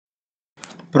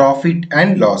profit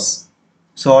and loss.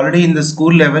 So already in the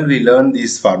school level we learned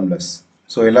these formulas.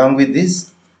 So along with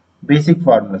this basic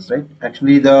formulas, right?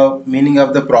 Actually the meaning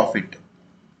of the profit,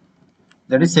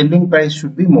 that is selling price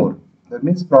should be more. That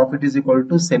means profit is equal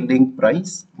to selling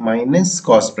price minus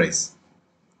cost price.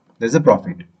 There's a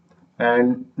profit.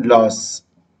 And loss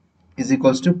is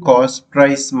equals to cost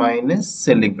price minus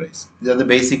selling price. These are the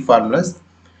basic formulas.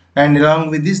 And along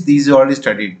with this, these are already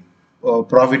studied.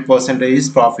 Profit percentage is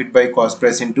profit by cost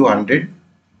price into 100,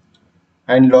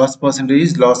 and loss percentage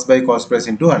is loss by cost price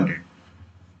into 100.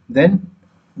 Then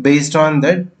based on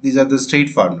that, these are the straight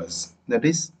formulas. That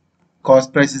is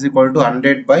cost price is equal to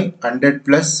 100 by 100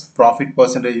 plus profit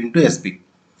percentage into SP.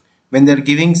 When they are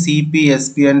giving CP,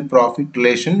 SP and profit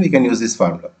relation, we can use this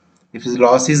formula. If his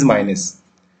loss is minus,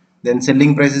 then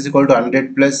selling price is equal to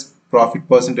 100 plus profit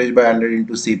percentage by 100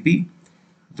 into CP.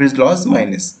 If it is loss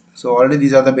minus. So already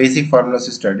these are the basic formulas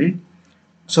you studied.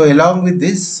 So along with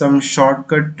this, some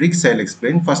shortcut tricks I'll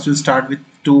explain. First we'll start with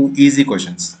two easy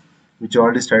questions which you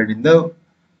already studied in the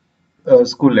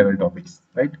school level topics,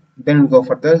 right? Then we'll go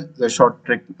for the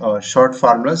short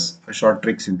formulas, short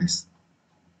tricks in this.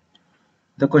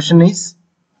 The question is,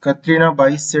 Katrina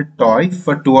buys a toy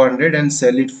for 200 and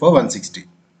sell it for 160.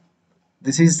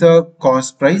 This is the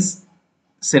cost price,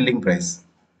 selling price.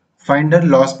 Find the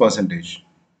loss percentage.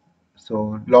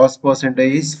 So loss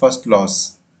percentage is first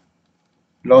loss.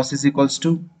 Loss is equals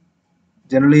to,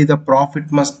 generally the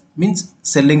profit must means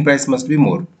selling price must be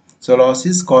more. So loss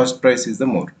is cost price is the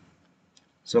more.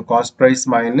 So cost price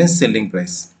minus selling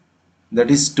price.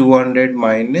 That is 200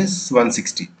 minus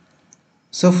 160.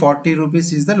 So 40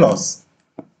 rupees is the loss.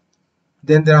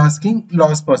 Then they're asking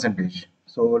loss percentage.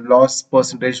 So loss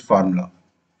percentage formula.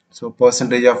 So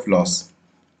percentage of loss.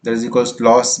 That is equals to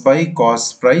loss by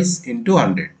cost price into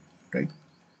 100. Right.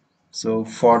 So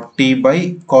 40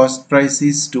 by cost price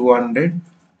is 200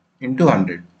 into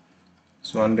 100.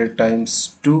 So 100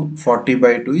 times 2, 40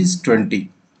 by 2 is 20.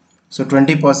 So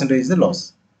 20% is the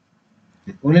loss.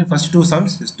 Only first two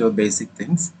sums, just two basic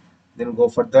things. Then go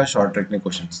for the short technical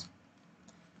questions.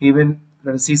 Even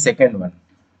let us see second one.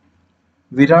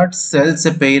 Virat sells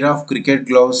a pair of cricket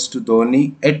gloves to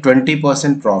Dhoni at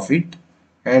 20% profit,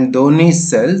 and Dhoni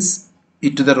sells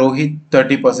it to the Rohit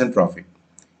 30% profit.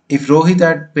 If Rohit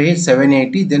had paid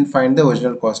 780, then find the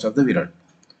original cost of the Virat.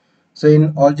 So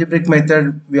in algebraic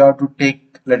method, we have to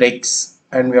take let x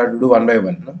and we have to do one by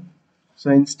one. No?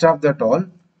 So instead of that all,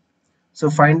 so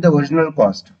find the original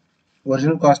cost.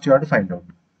 Original cost you have to find out.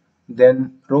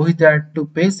 Then Rohit had to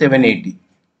pay 780.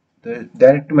 The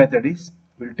direct method is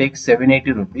we'll take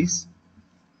 780 rupees.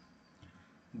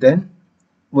 Then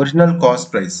original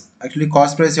cost price. Actually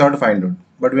cost price you have to find out.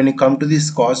 But when you come to this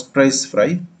cost price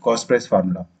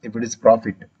formula, if it is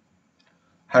profit,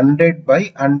 100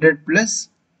 by 100 plus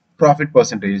profit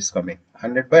percentage is coming.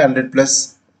 100 by 100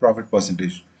 plus profit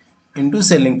percentage into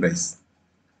selling price.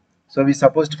 So we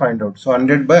supposed to find out. So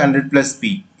 100 by 100 plus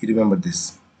P. You remember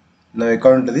this. Now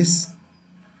according to this,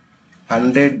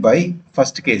 100 by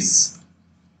first case,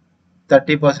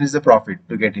 30% is the profit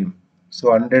to get him. So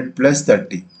 100 plus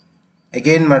 30.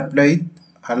 Again multiply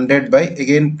 100 by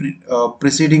again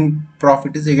preceding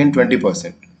profit is again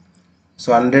 20%.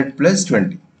 So 100 plus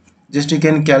 20. Just you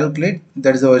can calculate,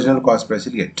 that is the original cost price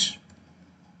you'll get.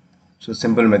 So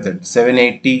simple method,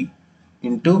 780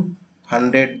 into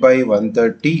 100 by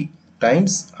 130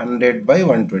 times 100 by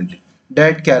 120.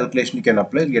 That calculation you can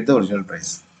apply, get the original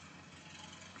price.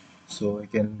 So I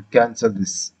can cancel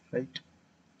this, right?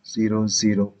 0,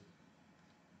 0.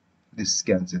 This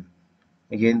cancel.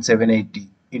 Again 780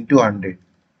 into 100.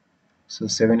 So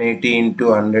 780 into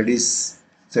 100 is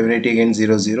 780 again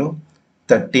 0, 0.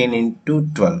 13 into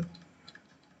 12.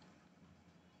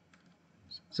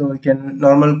 So we can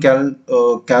normal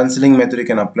cancelling method you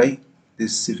can apply.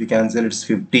 This if you cancel it's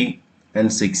 50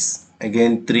 and 6.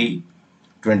 Again 3,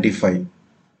 25.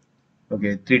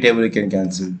 Okay, 3 table you can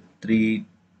cancel. 3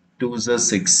 2s are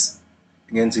 6.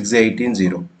 Again 6 is 18,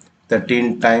 0.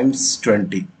 13 times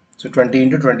 20. So 20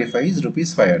 into 25 is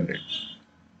rupees 500.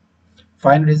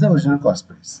 500 is the original cost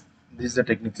price. This is the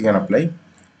technique you can apply.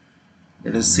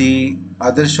 Let us see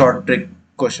other short trick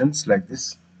questions like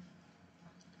this.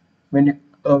 When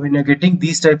you're getting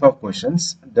these type of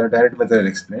questions, the direct method I'll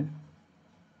explain.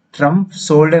 Trump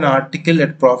sold an article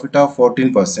at profit of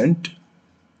 14%.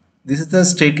 This is the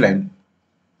straight line.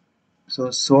 So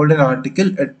sold an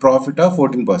article at profit of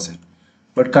 14%.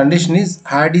 But condition is,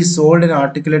 had he sold an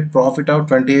article at profit of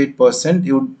 28%,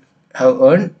 he would have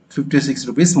earned 56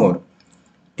 rupees more.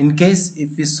 In case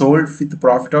if he sold with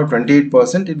profit of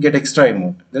 28%, it get extra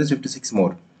amount. That is 56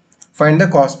 more. Find the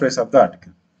cost price of the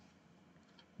article.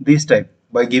 This type.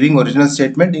 by giving original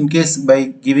statement, in case by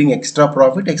giving extra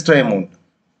profit, extra amount.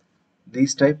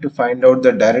 These type to find out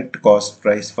the direct cost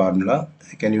price formula,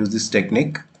 I can use this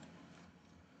technique.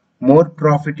 More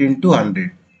profit into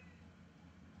 100,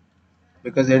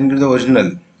 because into the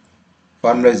original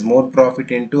formula is more profit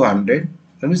into 100,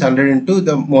 that means 100 into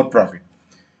the more profit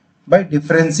by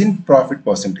difference in profit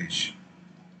percentage.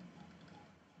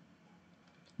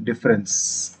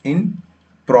 Difference in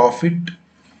profit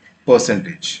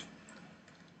percentage.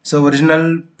 So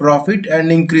original profit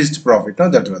and increased profit. Now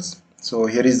that was. So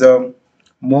here is the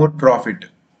more profit.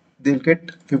 They'll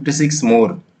get 56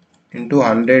 more into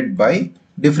 100 by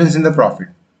difference in the profit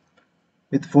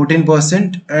with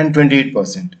 14% and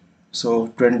 28%. So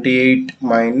 28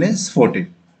 minus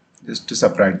 14. Just to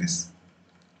subtract this.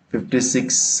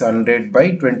 5600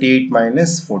 by 28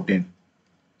 minus 14.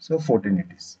 So 14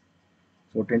 it is.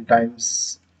 14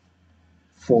 times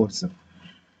 4. So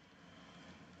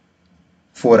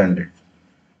 400.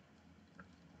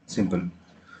 Simple.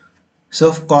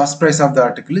 So cost price of the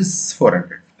article is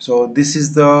 400. So this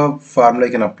is the formula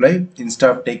you can apply. Instead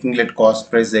of taking let cost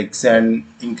price X and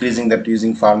increasing that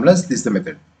using formulas, this is the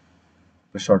method.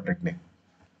 The short technique.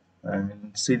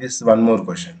 And see this one more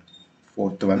question.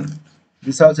 Fourth one.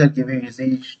 This also I'll give you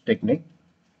easy technique.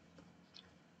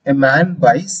 A man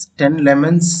buys 10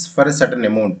 lemons for a certain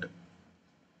amount.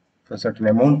 For a certain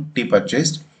amount he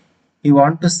purchased. He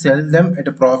wants to sell them at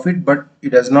a profit, but he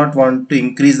does not want to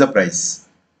increase the price.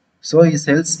 So he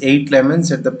sells 8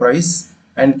 lemons at the price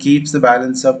and keeps the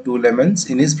balance of 2 lemons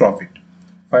in his profit.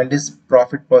 Find his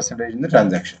profit percentage in the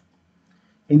transaction.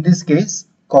 In this case,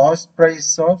 cost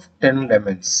price of 10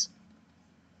 lemons.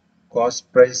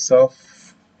 Cost price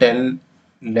of 10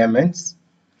 lemons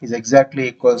is exactly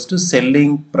equals to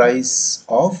selling price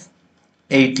of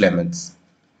 8 lemons,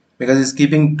 because he's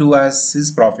keeping 2 as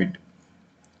his profit.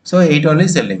 So 8 only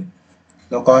selling.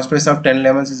 Now cost price of 10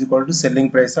 lemons is equal to selling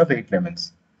price of 8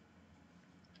 lemons.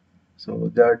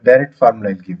 So the direct formula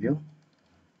I'll give you.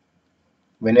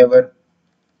 Whenever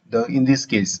in this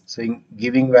case, so in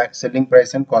giving back selling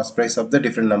price and cost price of the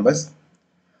different numbers,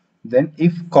 then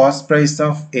if cost price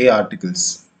of A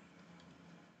articles,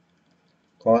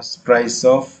 cost price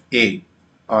of A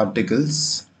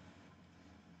articles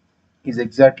is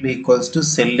exactly equals to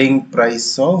selling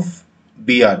price of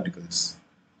B articles.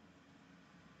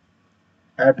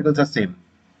 Articles are same.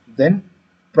 Then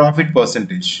profit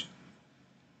percentage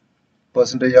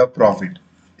of profit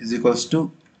is equals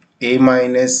to A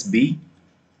minus B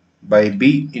by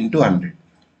B into 100,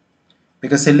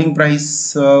 because selling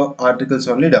price articles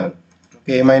only down.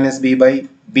 Okay, A minus B by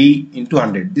B into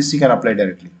 100. This you can apply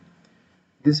directly.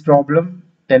 This problem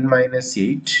 10 minus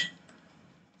 8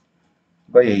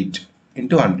 by 8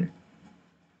 into 100.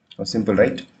 Oh, simple,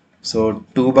 right? So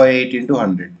 2 by 8 into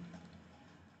 100.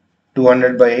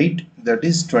 200 by 8, that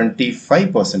is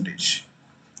 25 percentage.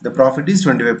 The profit is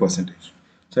 25 percentage.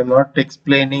 So I'm not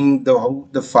explaining how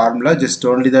the formula, just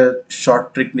only the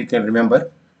short trick you can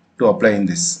remember to apply in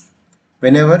this.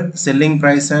 Whenever selling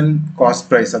price and cost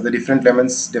price of the different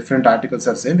lemons, different articles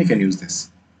are same, we can use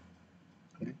this.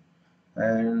 Okay.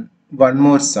 And one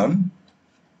more sum.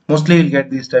 Mostly you'll get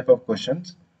these type of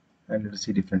questions, and let's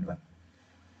see different one.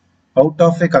 Out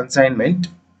of a consignment,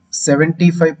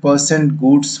 75%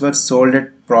 goods were sold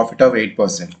at profit of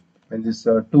 8%. And these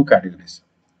are two categories.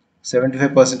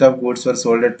 75% of goods were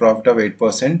sold at profit of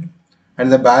 8%,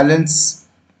 and the balance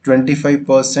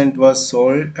 25% was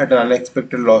sold at an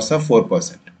unexpected loss of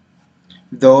 4%.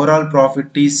 The overall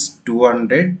profit is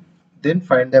 200, then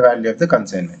find the value of the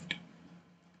consignment.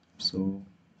 So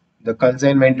the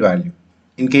consignment value,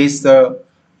 in case the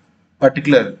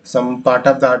particular some part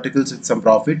of the articles with some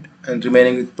profit and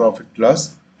remaining with profit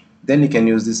loss, then you can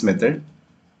use this method.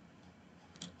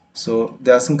 So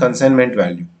there are some consignment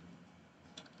value.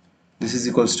 This is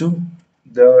equals to,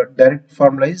 the direct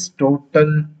formula is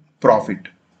total profit.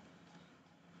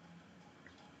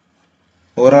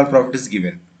 Overall profit is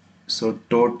given. So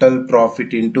total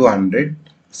profit into 100.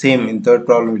 Same in third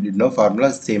problem we did no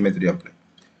formula, same method you apply.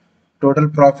 Total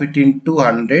profit into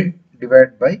 100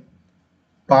 divided by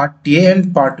part A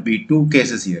and part B, two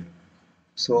cases here.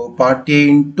 So part A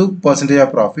into percentage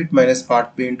of profit minus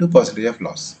part B into percentage of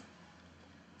loss.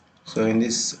 So in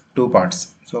these two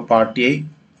parts, so part A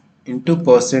into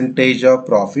percentage of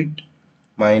profit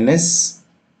minus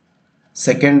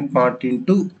second part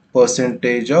into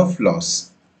percentage of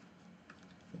loss.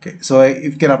 Okay, so if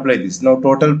you can apply this, now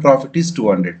total profit is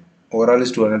 200, overall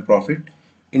is 200 profit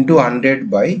into 100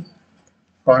 by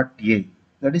part A,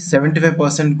 that is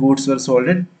 75% goods were sold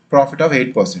at profit of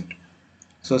 8%.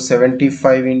 So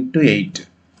 75 into 8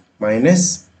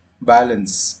 minus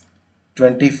balance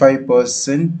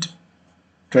 25%,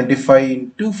 25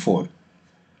 into 4.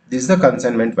 This is the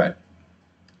consignment value.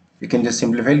 You can just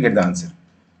simplify and get the answer.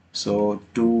 So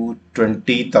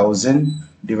 220,000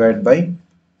 divided by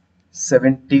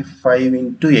 75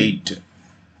 into 8.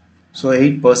 So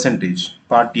 8 percentage,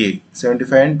 part A,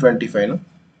 75 and 25, no?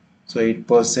 So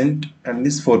 8% and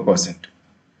this 4%.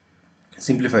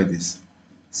 Simplify this.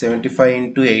 75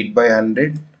 into 8 by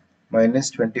 100 minus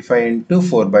 25 into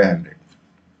 4 by 100.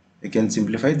 You can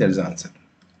simplify, there is the answer.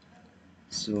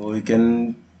 So you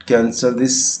can cancel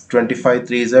this. 25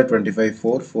 3s are 25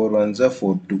 4, 4 1s are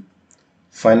 4 2.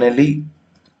 Finally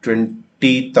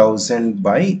 20,000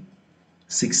 by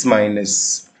 6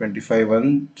 minus 25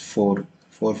 1 4,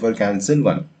 4 4 cancel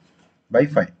 1 by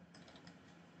 5.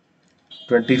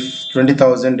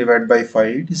 20,000 divided by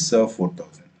 5 is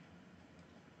 4,000.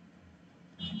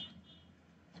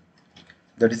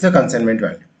 That is the consignment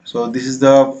value. So this is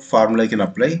the formula you can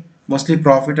apply. Mostly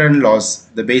profit and loss.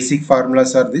 The basic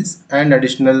formulas are this, and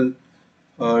additional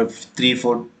 3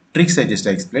 4 tricks I just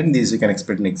explained. These you can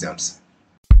expect in exams.